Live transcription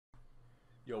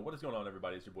Yo, what is going on,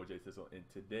 everybody? It's your boy Jay-Tizzzle, and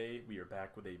today we are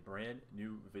back with a brand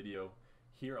new video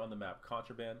here on the map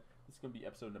Contraband. This is going to be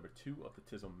episode number 2 of the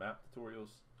Tizzle map tutorials.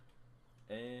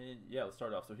 And yeah, let's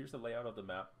start off. So here's the layout of the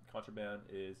map. Contraband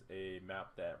is a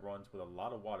map that runs with a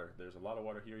lot of water. There's a lot of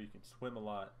water here. You can swim a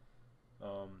lot.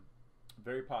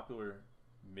 Very popular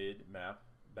mid-map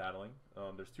battling.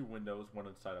 There's 2 windows, one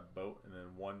inside a boat and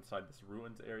then one inside this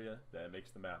ruins area that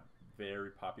makes the map very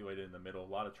populated in the middle. A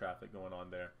lot of traffic going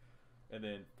on there. And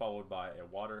then followed by a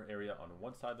water area on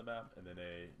one side of the map and then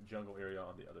a jungle area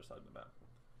on the other side of the map.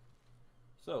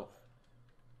 So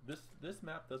this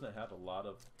map doesn't have a lot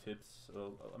of tips.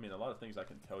 I mean, a lot of things I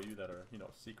can tell you that are,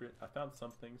 secret. I found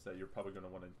some things that you're probably going to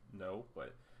want to know,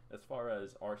 but as far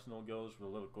as Arsenal goes, with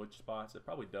little glitch spots, it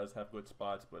probably does have glitch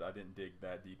spots, but I didn't dig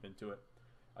that deep into it.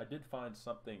 I did find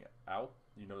something out.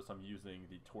 You notice I'm using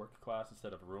the Torque class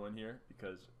instead of Ruin here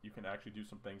because you can actually do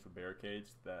some things with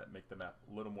barricades that make the map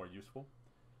a little more useful.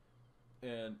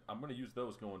 And I'm going to use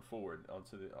those going forward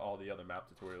onto all the other map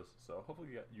tutorials. So hopefully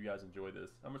you guys enjoy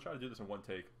this. I'm going to try to do this in one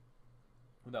take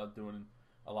without doing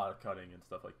a lot of cutting and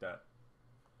stuff like that.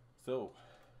 So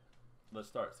let's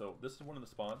start. So this is one of the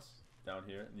spawns down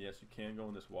here. And yes, you can go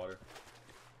in this water.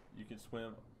 You can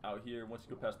swim out here. Once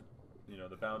you go past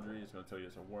the boundary, it's going to tell you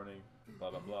it's a warning, blah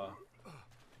blah blah.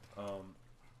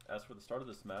 As for the start of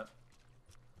this map,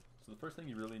 so the first thing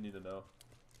you really need to know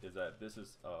is that this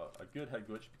is a good head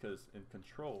glitch because in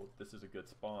Control, this is a good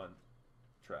spawn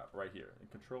trap right here. In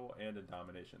Control and in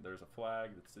Domination, there's a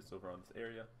flag that sits over on this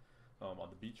area, on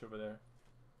the beach over there,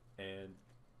 and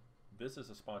this is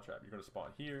a spawn trap. You're going to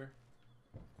spawn here,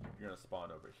 you're going to spawn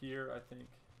over here, I think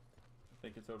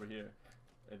it's over here.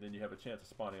 And then you have a chance of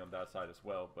spawning on that side as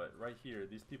well. But right here,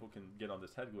 these people can get on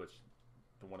this head glitch,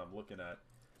 the one I'm looking at,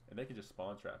 and they can just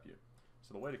spawn trap you.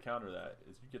 So the way to counter that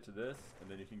is you get to this, and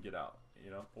then you can get out,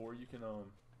 or you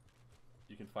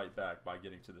can fight back by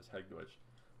getting to this head glitch.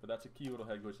 But that's a key little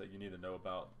head glitch that you need to know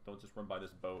about. Don't just run by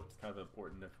this boat. It's kind of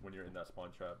important when you're in that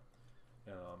spawn trap.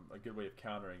 A good way of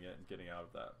countering it and getting out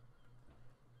of that.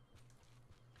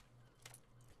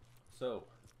 So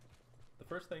the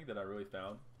first thing that I really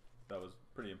found that was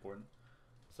pretty important.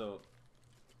 So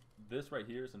this right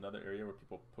here is another area where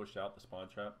people push out the spawn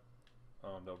trap.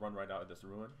 They'll run right out of this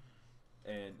ruin.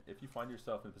 And if you find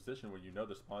yourself in a position where you know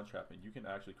the spawn trap, and you can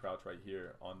actually crouch right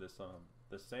here on this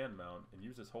this sand mound and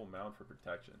use this whole mound for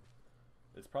protection.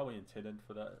 It's probably intended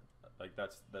for that. Like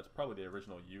that's probably the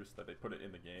original use that they put it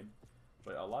in the game.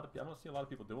 But I don't see a lot of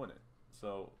people doing it.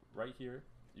 So right here,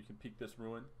 you can peek this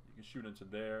ruin. You can shoot into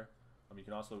there. You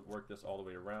can also work this all the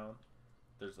way around.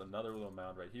 There's another little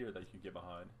mound right here that you can get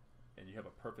behind, and you have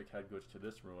a perfect head glitch to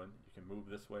this ruin. You can move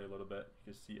this way a little bit.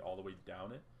 You can see all the way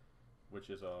down it,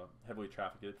 which is heavily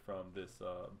trafficked from this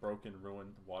broken,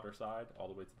 ruined water side all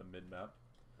the way to the mid-map.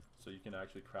 So you can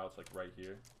actually crouch like right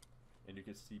here, and you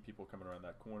can see people coming around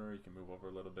that corner. You can move over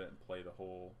a little bit and play the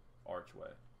whole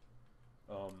archway.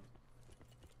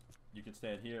 You can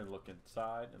stand here and look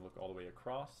inside and look all the way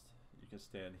across. You can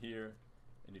stand here,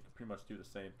 and you can pretty much do the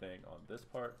same thing on this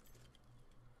part.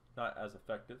 Not as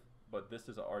effective, but this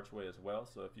is an archway as well,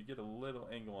 so if you get a little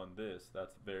angle on this,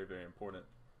 that's very, very important.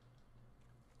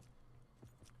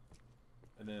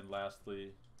 And then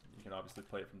lastly, you can obviously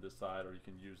play it from this side, or you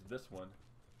can use this one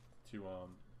to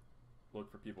look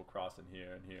for people crossing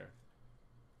here and here.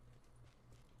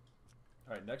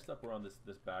 Alright, next up we're on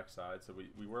this back side. So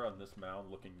we were on this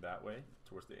mound looking that way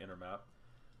towards the inner map.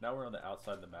 Now we're on the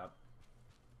outside of the map,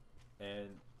 and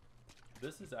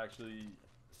this is actually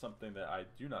something that I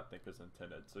do not think is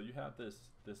intended. So you have this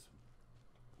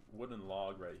wooden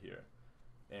log right here,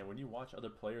 and when you watch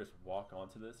other players walk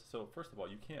onto this, so first of all,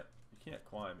 you can't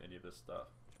climb any of this stuff.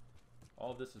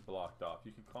 All of this is blocked off.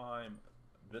 You can climb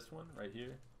this one right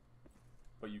here,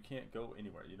 but you can't go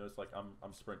anywhere. It's like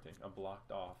I'm sprinting. I'm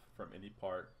blocked off from any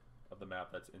part of the map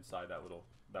that's inside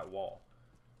that wall.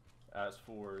 As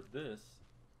for this,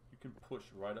 you can push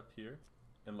right up here,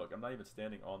 and look, I'm not even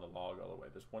standing on the log all the way.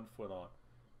 There's 1 foot on.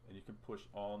 And you can push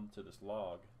onto this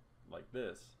log like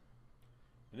this,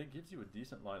 and it gives you a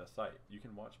decent line of sight. You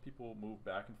can watch people move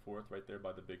back and forth right there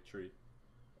by the big tree.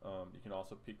 You can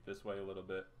also peek this way a little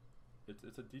bit.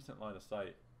 It's a decent line of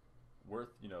sight, worth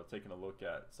taking a look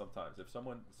at sometimes. If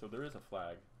someone, so there is a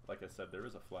flag. Like I said, there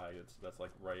is a flag. That's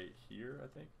like right here. I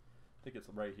think it's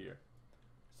right here.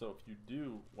 So if you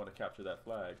do want to capture that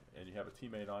flag and you have a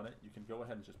teammate on it, you can go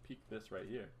ahead and just peek this right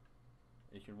here.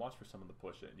 You can watch for someone to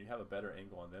push it, and you have a better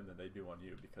angle on them than they do on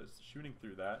you, because shooting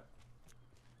through that,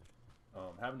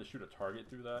 having to shoot a target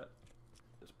through that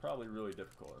is probably really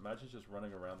difficult. Imagine just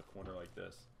running around the corner like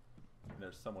this, and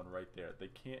there's someone right there. They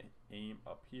can't aim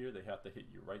up here. They have to hit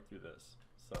you right through this.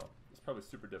 So it's probably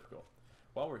super difficult.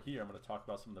 While we're here, I'm going to talk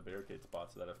about some of the barricade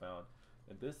spots that I found.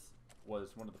 And this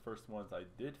was one of the first ones I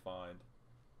did find.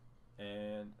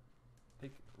 And I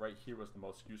think right here was the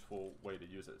most useful way to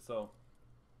use it. So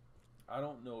I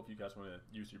don't know if you guys want to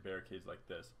use your barricades like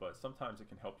this, but sometimes it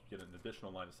can help you get an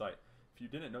additional line of sight. If you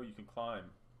didn't know you can climb,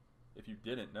 the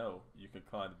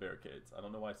barricades. I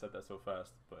don't know why I said that so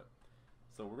fast, but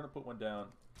so we're gonna put one down.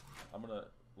 I'm gonna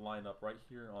line up right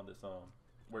here on this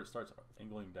where it starts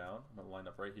angling down. I'm gonna line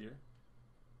up right here,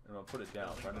 and I'm gonna put it down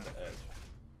right on the edge.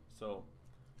 So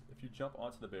if you jump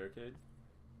onto the barricade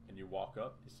and you walk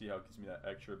up, you see how it gives me that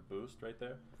extra boost right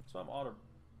there. So I'm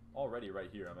already right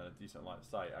here. I'm at a decent line of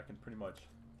sight. I can pretty much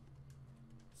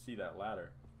see that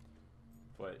ladder.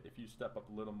 But if you step up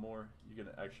a little more, you get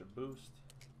an extra boost.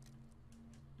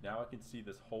 Now I can see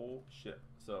this whole ship.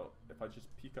 So if I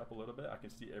just peek up a little bit, I can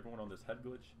see everyone on this head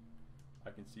glitch. I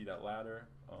can see that ladder.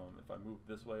 If I move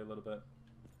this way a little bit,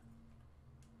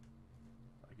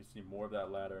 I can see more of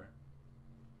that ladder.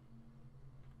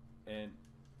 And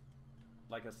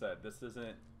like I said,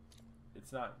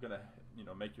 it's not gonna,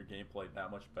 make your gameplay that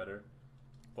much better.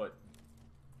 But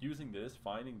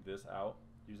finding this out,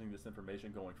 using this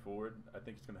information going forward, I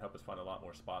think it's going to help us find a lot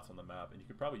more spots on the map, and you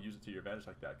can probably use it to your advantage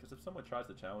like that, because if someone tries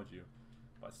to challenge you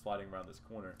by sliding around this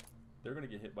corner, they're going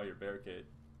to get hit by your barricade.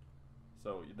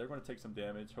 So they're going to take some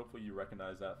damage. Hopefully you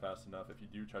recognize that fast enough if you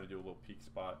do try to do a little peek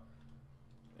spot,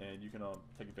 and you can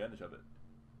take advantage of it.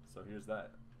 So here's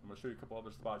that. I'm going to show you a couple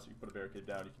other spots you can put a barricade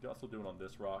down. You can also do it on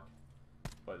this rock,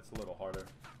 but it's a little harder.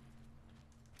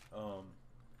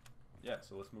 Yeah,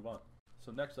 so let's move on.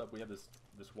 So next up, we have this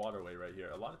waterway right here.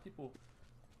 A lot of people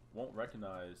won't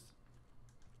recognize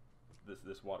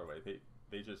this waterway.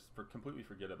 They just completely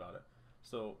forget about it.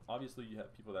 So obviously you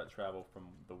have people that travel from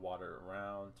the water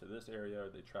around to this area, or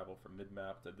they travel from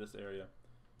mid-map to this area.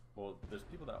 Well, there's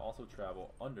people that also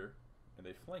travel under, and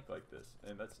they flank like this,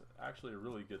 and that's actually a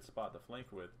really good spot to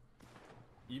flank with,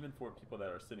 even for people that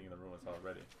are sitting in the ruins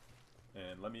already.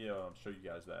 And let me show you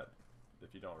guys that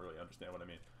if you don't really understand what I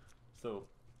mean. So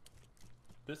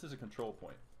this is a control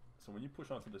point. So when you push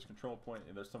onto this control point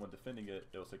and there's someone defending it,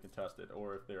 it'll say contested.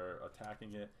 Or if they're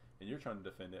attacking it and you're trying to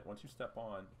defend it, once you step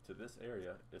on to this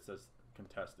area, it says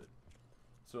contested.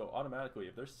 So automatically,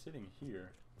 if they're sitting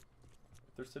here,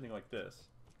 if they're sitting like this,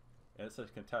 and it says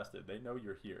contested, they know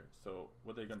you're here. So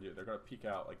what they're going to do, they're going to peek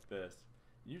out like this.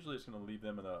 Usually it's going to leave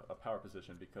them in a power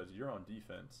position because you're on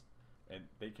defense, and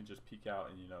they can just peek out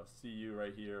and see you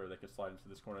right here, or they can slide into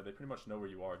this corner. They pretty much know where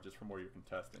you are just from where you're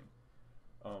contesting.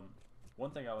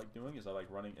 One thing I like doing is I like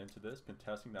running into this,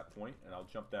 contesting that point, and I'll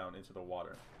jump down into the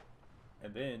water.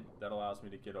 And then that allows me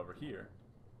to get over here,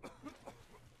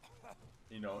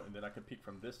 and then I can peek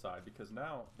from this side, because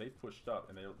now they've pushed up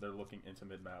and they're looking into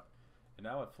mid-map. And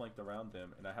now I've flanked around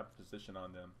them and I have a position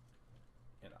on them,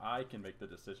 and I can make the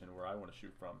decision where I want to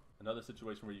shoot from. Another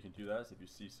situation where you can do that is if you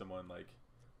see someone like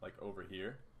over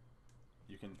here,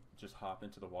 you can just hop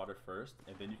into the water first,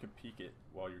 and then you can peek it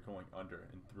while you're going under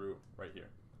and through right here.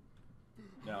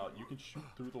 Now you can shoot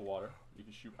through the water, you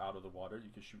can shoot out of the water,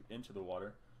 you can shoot into the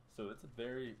water. So it's a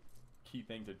very key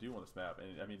thing to do on this map.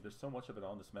 And I mean, there's so much of it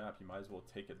on this map, you might as well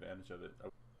take advantage of it.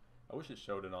 I wish it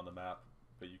showed it on the map,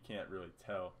 but you can't really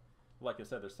tell. Like I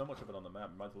said, there's so much of it on the map,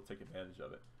 you might as well take advantage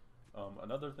of it.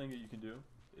 Another thing that you can do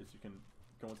is you can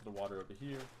go into the water over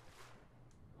here,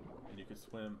 and you can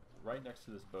swim right next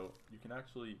to this boat. You can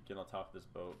actually get on top of this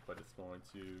boat, but it's going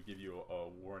to give you a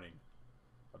warning,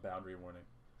 a boundary warning.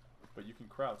 But you can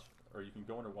crouch, or you can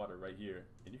go underwater right here,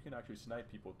 and you can actually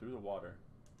snipe people through the water,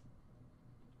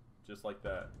 just like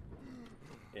that.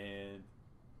 And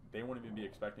they won't even be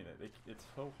expecting it. It's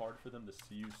so hard for them to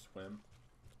see you swim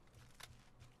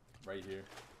right here.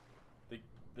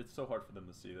 It's so hard for them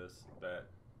to see this that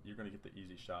you're going to get the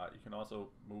easy shot. You can also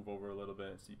move over a little bit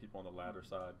and see people on the ladder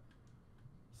side.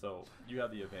 So you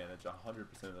have the advantage 100%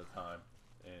 of the time,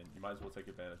 and you might as well take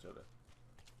advantage of it.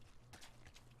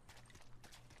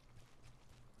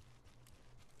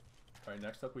 Alright,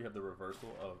 next up we have the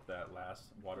reversal of that last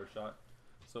water shot.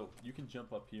 So you can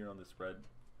jump up here on this red,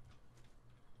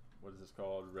 what is this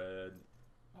called? Red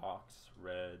box,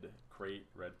 red crate,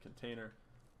 red container.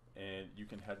 And you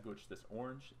can head glitch this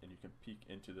orange, and you can peek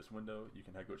into this window. You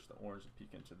can head glitch the orange and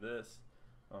peek into this.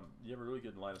 You have a really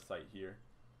good line of sight here.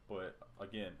 But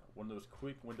again, one of those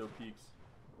quick window peeks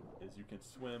is you can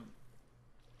swim.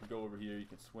 You go over here, you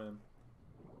can swim,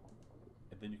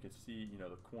 and then you can see,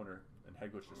 the corner and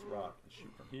head glitch this rock and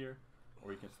shoot from here,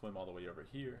 or you can swim all the way over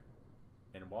here.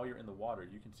 And while you're in the water,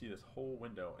 you can see this whole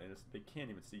window, and they can't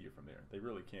even see you from there. They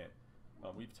really can't.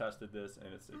 We've tested this,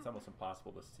 and it's almost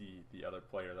impossible to see the other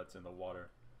player that's in the water.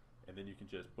 And then you can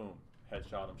just, boom,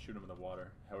 headshot them, shoot them in the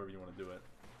water, however you want to do it.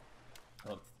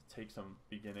 Take some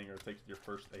beginning or take your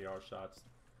first AR shots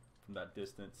from that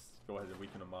distance. Go ahead and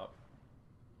weaken them up.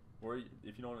 Or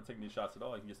if you don't want to take any shots at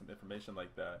all, you can get some information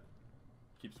like that.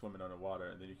 Keep swimming underwater,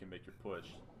 and then you can make your push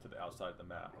to the outside of the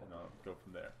map and go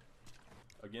from there.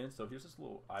 Again, so here's this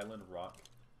little island rock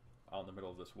out in the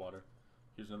middle of this water.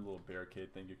 Here's another little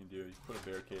barricade thing you can do. You can put a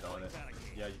barricade on it.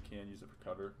 Yeah, you can use it for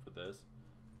cover for this.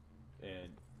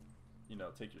 And, you know,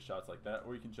 take your shots like that.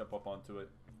 Or you can jump up onto it,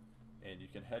 and you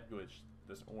can head glitch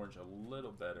this orange a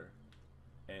little better.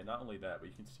 And not only that, but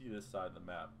you can see this side of the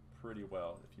map pretty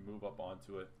well. If you move up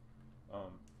onto it,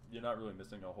 you're not really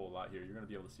missing a whole lot here. You're going to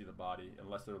be able to see the body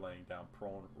unless they're laying down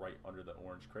prone right under the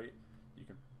orange crate. You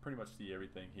can pretty much see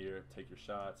everything here. Take your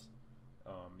shots.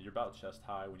 You're about chest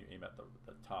high when you aim at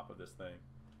the top of this thing.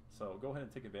 So go ahead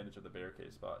and take advantage of the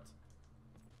barricade spots.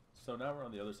 So now we're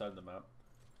on the other side of the map.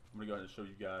 I'm going to go ahead and show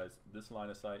you guys this line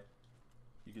of sight.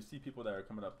 You can see people that are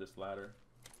coming up this ladder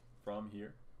from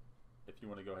here. If you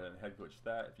want to go ahead and head glitch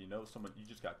that, if you know someone, you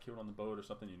just got killed on the boat or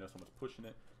something, you know someone's pushing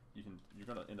it, you're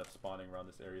going to end up spawning around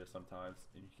this area sometimes,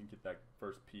 and you can get that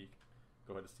first peek.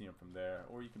 Go ahead and see them from there,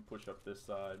 or you can push up this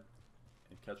side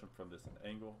and catch them from this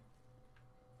angle.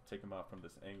 Take them out from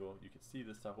this angle. You can see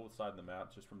this whole side of the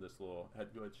map just from this little head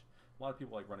glitch. A lot of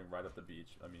people like running right up the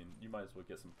beach. I mean, you might as well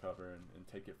get some cover and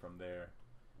take it from there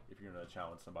if you're going to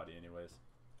challenge somebody anyways.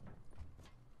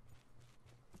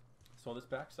 So on this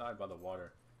back side by the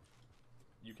water,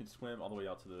 you can swim all the way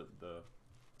out to the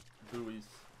buoys,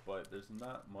 but there's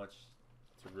not much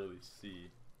to really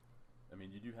see. I mean,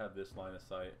 you do have this line of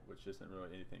sight, which isn't really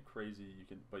anything crazy.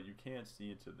 But you can see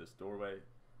into this doorway,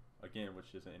 again,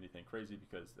 which isn't anything crazy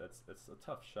because that's a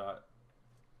tough shot,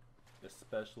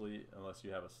 especially unless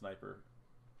you have a sniper,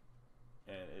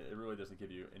 and it really doesn't give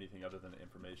you anything other than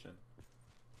information.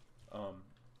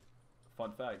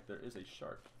 Fun fact: there is a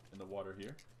shark in the water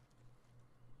here.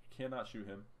 You cannot shoot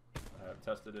him. I have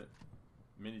tested it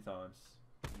many times.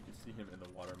 You can see him in the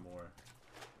water more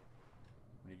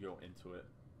when you go into it.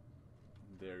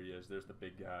 There he is. There's the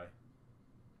big guy.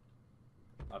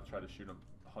 I've tried to shoot him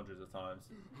hundreds of times.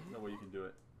 There's no way you can do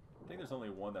it. I think there's only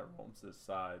one that roams this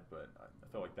side, but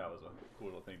I felt like that was a cool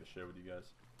little thing to share with you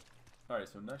guys. Alright,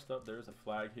 so next up there's a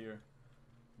flag here.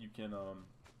 You can,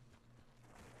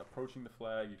 approaching the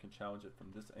flag, you can challenge it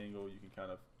from this angle. You can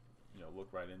kind of, look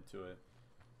right into it.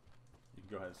 You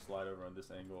can go ahead and slide over on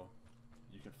this angle.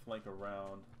 You can flank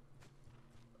around,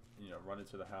 run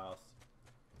into the house,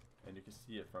 and you can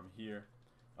see it from here.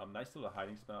 Nice little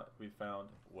hiding spot we found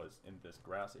was in this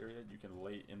grass area. You can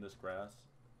lay in this grass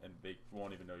and they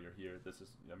won't even know you're here. This is,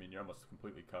 you're almost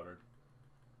completely covered.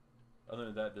 Other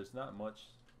than that, there's not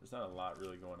a lot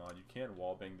really going on. You can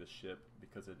wallbang the ship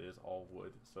because it is all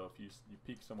wood. So if you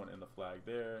peek someone in the flag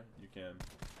there, you can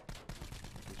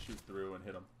shoot through and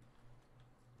hit them.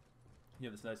 You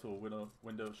have this nice little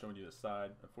window showing you the side.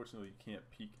 Unfortunately, you can't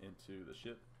peek into the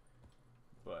ship,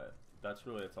 but that's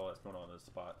all that's going on in this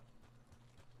spot.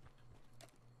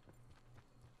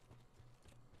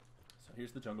 So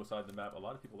here's the jungle side of the map. A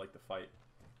lot of people like to fight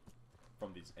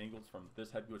from these angles, from this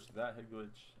head glitch to that head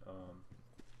glitch.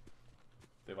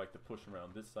 They like to push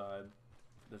around this side.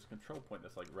 There's a control point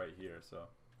that's like right here, so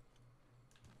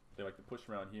they like to push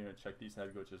around here and check these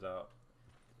head glitches out.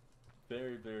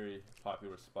 Very, very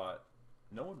popular spot.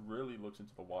 No one really looks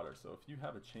into the water, so if you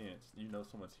have a chance,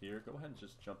 someone's here, go ahead and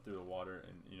just jump through the water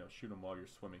and shoot them while you're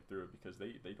swimming through, because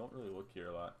they don't really look here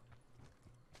a lot.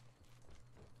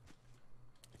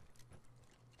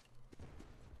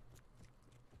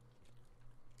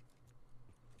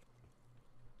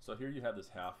 So here you have this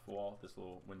half wall, this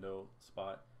little window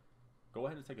spot. Go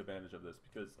ahead and take advantage of this,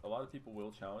 because a lot of people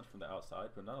will challenge from the outside,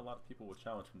 but not a lot of people will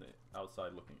challenge from the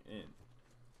outside looking in.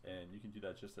 And you can do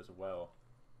that just as well.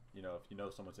 If you know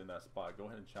someone's in that spot, go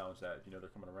ahead and challenge that. If you know they're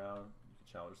coming around, you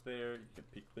can challenge there. You can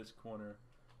peek this corner.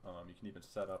 You can even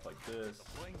set up like this.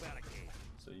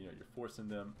 So you're forcing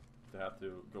them to have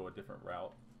to go a different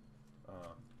route.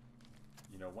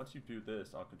 Once you do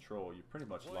this on control, you pretty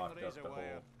much locked up the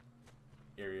whole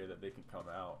area that they can come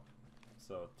out.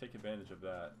 So take advantage of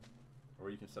that, or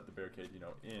you can set the barricade,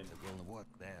 in. It will work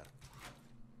there.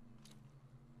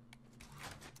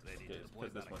 Okay,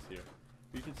 because this one's here.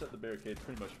 You can set the barricade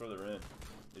pretty much further in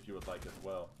if you would like as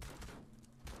well,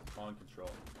 on control.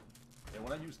 And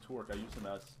when I use torque, I use them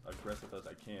as aggressive as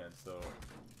I can, so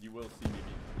you will see me,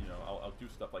 I'll do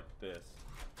stuff like this.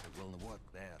 It will work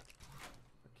there.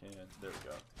 I can, there we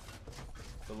go.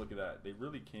 So look at that, they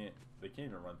can't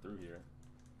even run through here.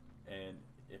 And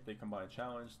if they combine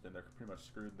challenge, then they're pretty much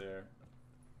screwed there.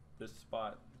 This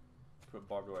spot, put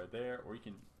barbed wire there, or you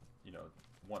can,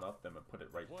 one-up them and put it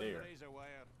right there,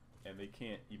 and they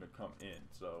can't even come in.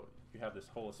 So you have this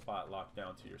whole spot locked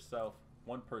down to yourself.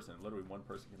 One person, literally one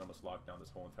person, can almost lock down this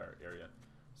whole entire area.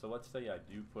 So let's say I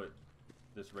do put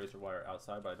this razor wire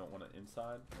outside, but I don't want it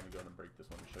inside. Let me go ahead and break this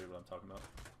one to show you what I'm talking about.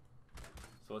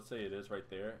 So let's say it is right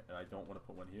there, and I don't want to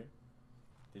put one here.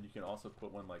 Then you can also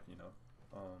put one like, you know,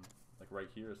 like right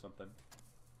here or something.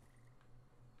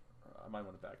 I might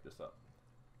want to back this up.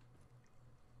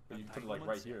 But you can put it like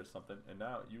right here or something, and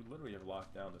now you literally have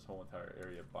locked down this whole entire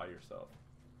area by yourself.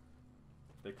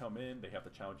 If they come in, they have to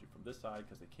challenge you from this side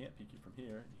because they can't peek you from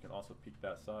here. You can also peek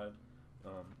that side.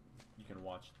 You can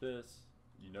watch this.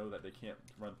 You know that they can't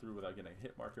run through without getting a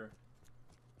hit marker.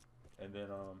 And then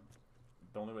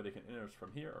the only way they can enter is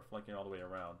from here or flanking all the way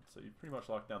around. So you pretty much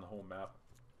locked down the whole map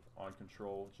on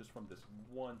control just from this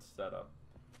one setup.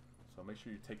 So make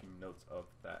sure you're taking notes of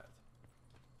that.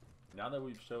 Now that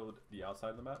we've showed the outside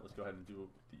of the map, let's go ahead and do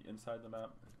the inside of the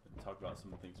map and talk about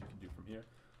some of the things you can do from here.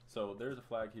 So there's a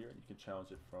flag here. You can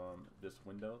challenge it from this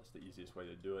window. That's the easiest way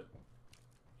to do it.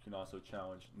 You can also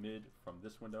challenge mid from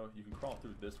this window. You can crawl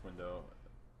through this window.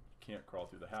 You can't crawl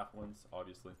through the half ones,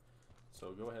 obviously.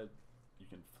 So go ahead. You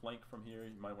can flank from here.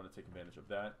 You might want to take advantage of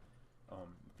that.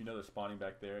 If you know they're spawning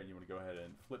back there and you want to go ahead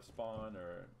and flip spawn,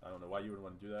 or I don't know why you would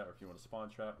want to do that, or if you want to spawn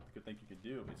trap, the good thing you can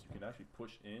do is you can actually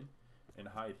push in and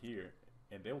hide here,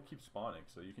 and they will keep spawning.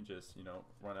 So you can just, you know,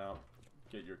 run out,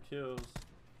 get your kills.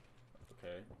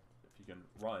 Okay, if you can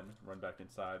run back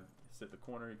inside, sit the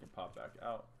corner, you can pop back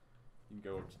out. You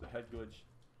can go over to the head glitch,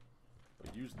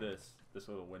 but use this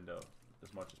little window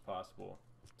as much as possible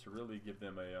to really give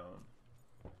them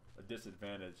a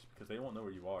disadvantage, because they won't know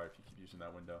where you are if you keep using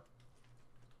that window.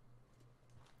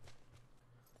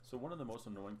 So one of the most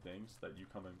annoying things that you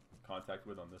come in contact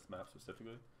with on this map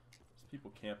specifically is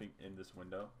people camping in this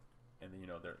window, and then, you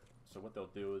know, so what they'll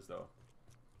do is they'll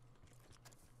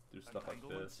do stuff like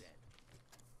this.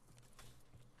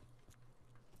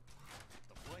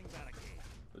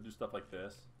 They'll do stuff like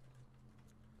this,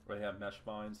 where they have mesh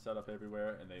mines set up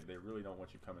everywhere, and they really don't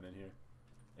want you coming in here.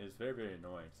 And it's very, very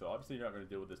annoying. So obviously you're not going to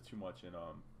deal with this too much in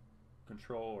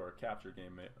control or capture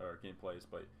gameplays,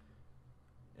 but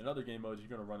in other game modes, you're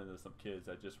going to run into some kids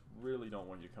that just really don't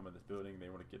want you to come in this building. They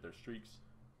want to get their streaks.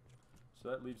 So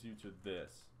that leaves you to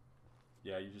this.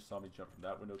 Yeah, you just saw me jump from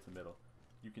that window to middle.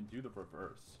 You can do the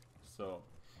reverse. So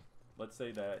let's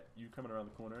say that you coming around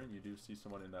the corner and you do see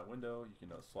someone in that window. You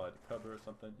can slide the cover or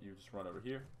something. You just run over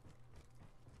here.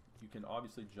 You can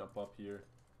obviously jump up here.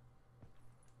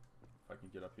 If I can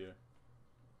get up here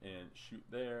and shoot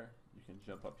there. You can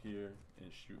jump up here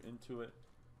and shoot into it.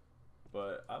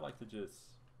 But I like to just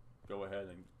go ahead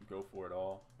and go for it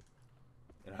all.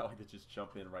 And I like to just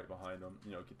jump in right behind them,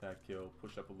 you know, get that kill,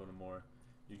 push up a little more.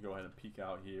 You can go ahead and peek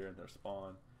out here in their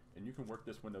spawn. And you can work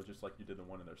this window just like you did the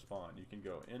one in their spawn. You can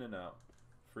go in and out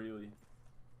freely.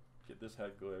 Get this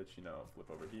head glitch, you know, flip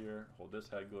over here, hold this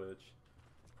head glitch,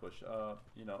 push up.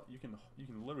 You know, you can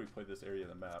literally play this area of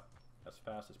the map as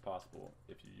fast as possible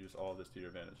if you use all of this to your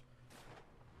advantage.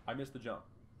 I missed the jump,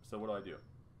 so what do?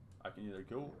 I can either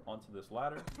go onto this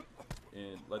ladder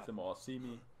and let them all see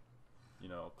me, you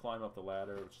know, climb up the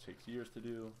ladder, which takes years to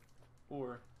do,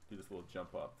 or do this little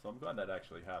jump up. So I'm glad that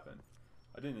actually happened.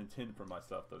 I didn't intend for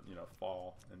myself to, you know,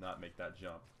 fall and not make that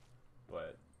jump,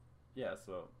 but yeah,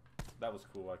 so that was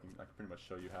cool. I can pretty much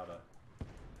show you how to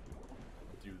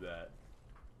do that.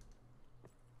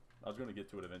 I was going to get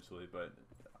to it eventually, but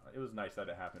it was nice that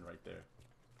it happened right there.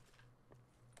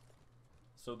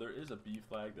 So there is a B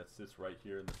flag that sits right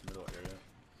here in this middle area.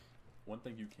 One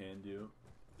thing you can do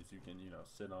is you can, you know,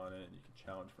 sit on it and you can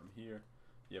challenge from here.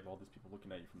 You have all these people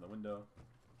looking at you from the window.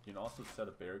 You can also set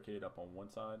a barricade up on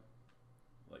one side,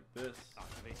 like this.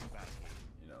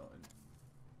 You know, and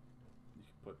you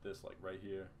can put this like right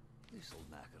here. This'll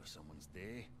knacker someone's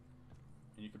day.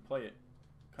 And you can play it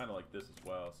kind of like this as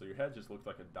well. So your head just looks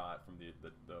like a dot from the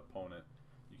opponent.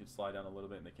 You can slide down a little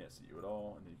bit and they can't see you at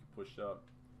all. And then you can push up,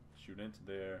 shoot into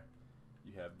there.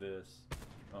 You have this.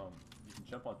 You can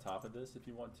jump on top of this if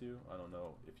you want to. I don't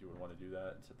know if you would want to do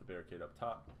that and set the barricade up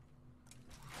top.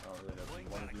 I don't really know if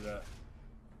you want to do that.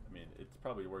 I mean, it's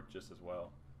probably worked just as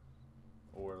well.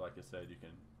 Or like I said, you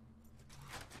can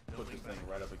put this thing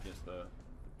right up against the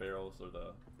barrels or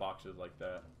the boxes like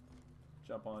that.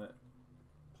 Jump on it,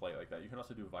 play like that. You can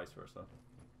also do vice versa.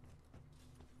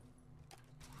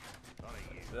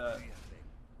 Like that.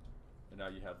 And now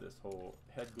you have this whole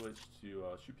head glitch to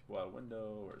shoot people out a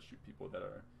window or shoot people that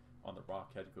are on the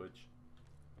rock head glitch.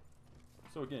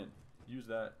 So again, use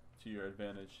that to your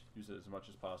advantage. Use it as much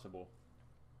as possible.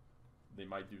 They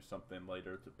might do something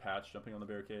later to patch jumping on the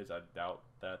barricades. I doubt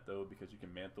that though, because you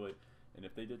can mantle it. And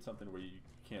if they did something where you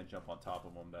can't jump on top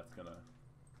of them, that's gonna,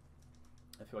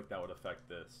 I feel like that would affect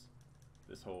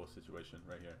this whole situation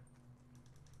right here.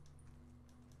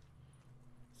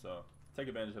 So take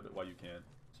advantage of it while you can.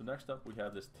 So next up we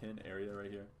have this tin area right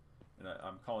here, and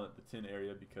I'm calling it the tin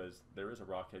area because there is a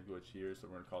rock head glitch here, so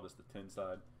we're gonna call this the tin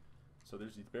side. So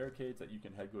there's these barricades that you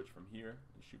can head glitch from here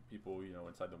and shoot people, you know,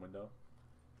 inside the window,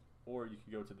 or you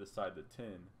can go to this side of the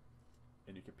tin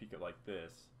and you can peek it like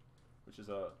this, which is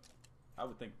I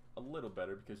would think a little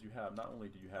better because you have, not only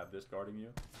do you have this guarding you,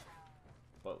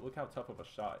 but look how tough of a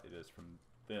shot it is from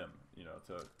them, you know,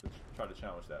 to try to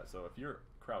challenge that. So if you're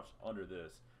crouched under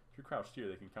this, if you're crouched here,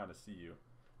 they can kind of see you.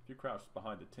 If you're crouched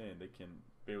behind the tin, they can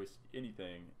barely see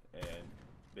anything, and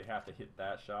they have to hit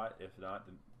that shot. If not,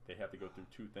 then they have to go through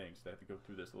two things. They have to go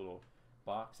through this little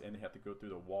box, and they have to go through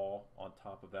the wall on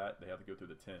top of that. They have to go through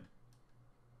the tin.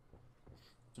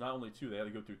 So not only two, they have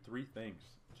to go through three things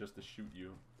just to shoot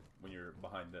you when you're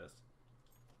behind this.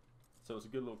 So it's a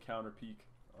good little counter peek.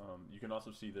 You can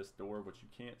also see this door, which you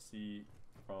can't see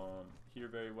from here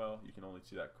very well. You can only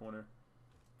see that corner.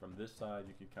 From this side,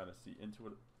 you can kind of see into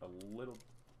it a little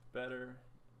better.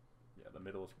 Yeah, the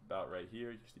middle is about right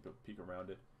here. You can see the peek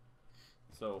around it.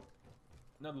 So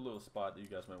another little spot that you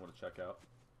guys might want to check out.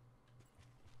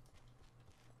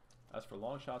 As for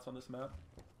long shots on this map,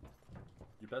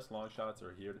 your best long shots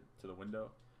are here to the window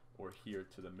or here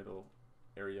to the middle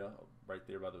area right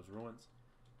there by those ruins.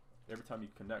 Every time you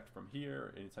connect from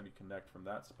here, anytime you connect from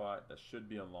that spot, that should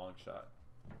be a long shot.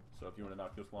 So if you want to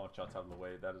knock those long shots out of the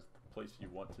way, that is the place you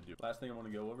want to do. Last thing I want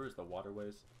to go over is the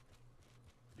waterways,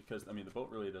 because I mean the boat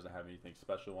really doesn't have anything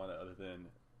special on it other than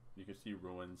you can see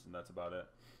ruins, and that's about it.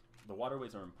 The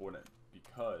waterways are important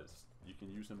because you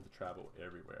can use them to travel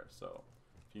everywhere. So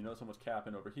if you know someone's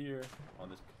capping over here on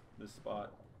this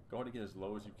spot, go ahead and get as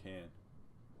low as you can,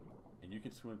 and you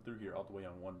can swim through here all the way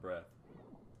on one breath.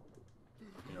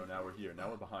 You know, now we're here.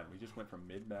 Now we're behind. We just went from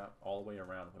mid-map all the way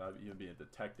around without even being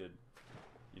detected,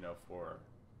 you know, for,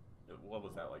 what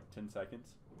was that, like 10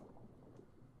 seconds?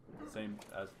 Same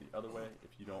as the other way.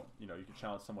 If you don't, you know, you can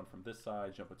challenge someone from this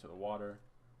side, jump into the water.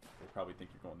 They probably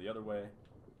think you're going the other way.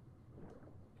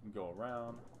 You can go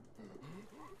around.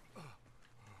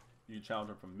 You can challenge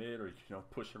them from mid, or you can, you know,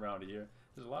 push around here.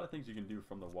 There's a lot of things you can do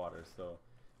from the water, so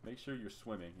make sure you're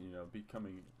swimming, you know,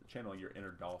 channeling your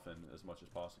inner dolphin as much as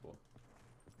possible.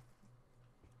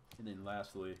 And then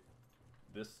lastly,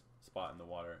 this spot in the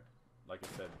water, like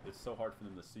I said, it's so hard for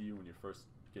them to see you when you're first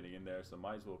getting in there, so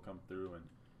might as well come through and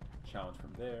challenge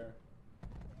from there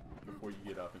before you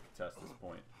get up and contest this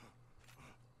point.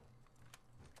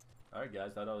 Alright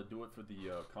guys, that ought to do it for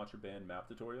the Contraband map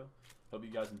tutorial. Hope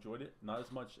you guys enjoyed it. Not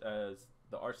as much as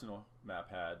the Arsenal map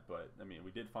had, but I mean,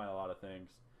 we did find a lot of things.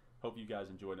 Hope you guys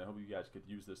enjoyed it. I hope you guys could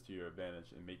use this to your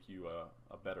advantage and make you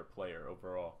a better player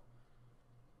overall.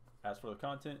 As for the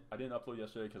content, I didn't upload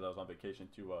yesterday because I was on vacation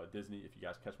to Disney. If you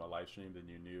guys catch my live stream, then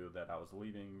you knew that I was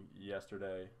leaving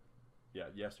yesterday. Yeah,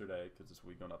 yesterday, because this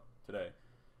week going up today.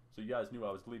 So you guys knew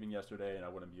I was leaving yesterday and I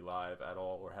wouldn't be live at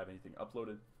all or have anything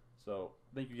uploaded. So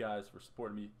thank you guys for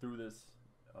supporting me through this.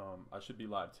 I should be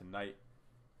live tonight.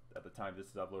 At the time this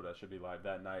is uploaded, I should be live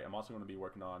that night. I'm also going to be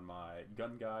working on my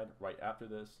gun guide right after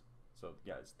this. So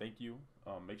guys, thank you.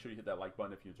 Make sure you hit that like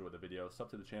button if you enjoyed the video.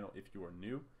 Sub to the channel if you are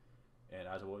new. And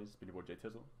as always, it's been your boy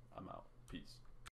Jay-Tizzzle. I'm out. Peace.